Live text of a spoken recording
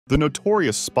The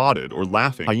notorious spotted or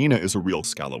laughing hyena is a real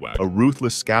scalawag, a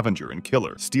ruthless scavenger and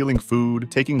killer, stealing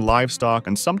food, taking livestock,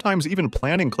 and sometimes even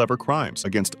planning clever crimes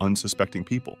against unsuspecting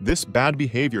people. This bad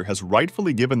behavior has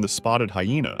rightfully given the spotted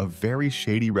hyena a very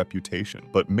shady reputation.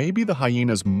 But maybe the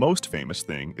hyena's most famous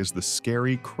thing is the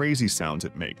scary, crazy sounds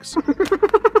it makes.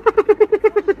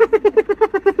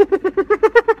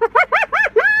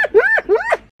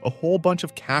 A whole bunch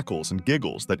of cackles and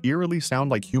giggles that eerily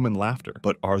sound like human laughter.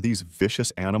 But are these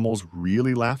vicious animals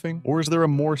really laughing? Or is there a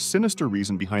more sinister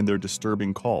reason behind their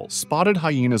disturbing calls? Spotted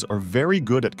hyenas are very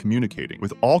good at communicating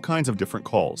with all kinds of different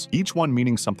calls, each one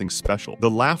meaning something special.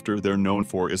 The laughter they're known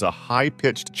for is a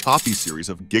high-pitched, choppy series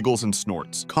of giggles and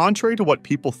snorts. Contrary to what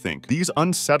people think, these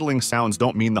unsettling sounds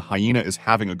don't mean the hyena is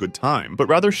having a good time, but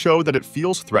rather show that it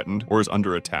feels threatened or is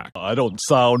under attack. I don't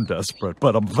sound desperate,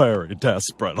 but I'm very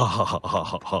desperate.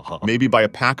 Maybe by a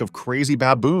pack of crazy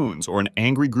baboons or an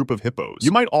angry group of hippos.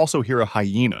 You might also hear a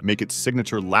hyena make its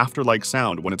signature laughter-like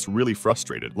sound when it's really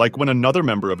frustrated, like when another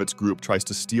member of its group tries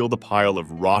to steal the pile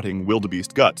of rotting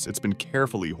wildebeest guts it's been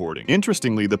carefully hoarding.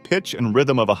 Interestingly, the pitch and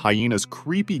rhythm of a hyena's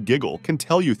creepy giggle can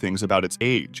tell you things about its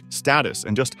age, status,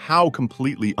 and just how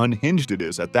completely unhinged it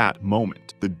is at that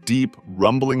moment. The deep,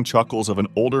 rumbling chuckles of an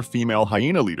older female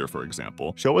hyena leader, for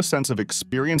example, show a sense of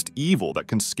experienced evil that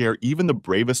can scare even the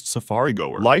bravest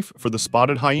safari-goer. Life for the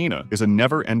spotted hyena is a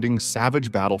never-ending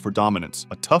savage battle for dominance,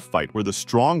 a tough fight where the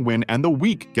strong win and the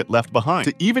weak get left behind.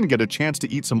 To even get a chance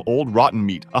to eat some old rotten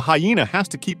meat, a hyena has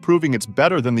to keep proving it's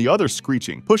better than the others,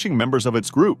 screeching, pushing members of its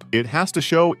group. It has to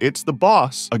show it's the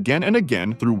boss again and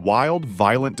again through wild,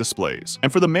 violent displays.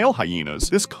 And for the male hyenas,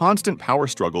 this constant power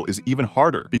struggle is even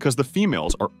harder because the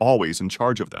females are always in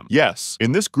charge of them. Yes,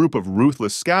 in this group of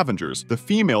ruthless scavengers, the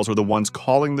females are the ones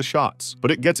calling the shots.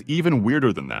 But it gets even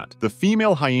weirder than that. The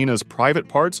female hyena's private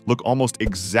parts look almost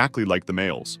exactly like the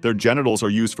males. Their genitals are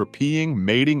used for peeing,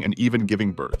 mating, and even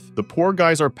giving birth. The poor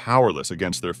guys are powerless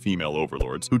against their female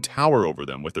overlords, who tower over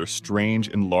them with their strange,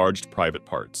 enlarged private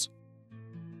parts.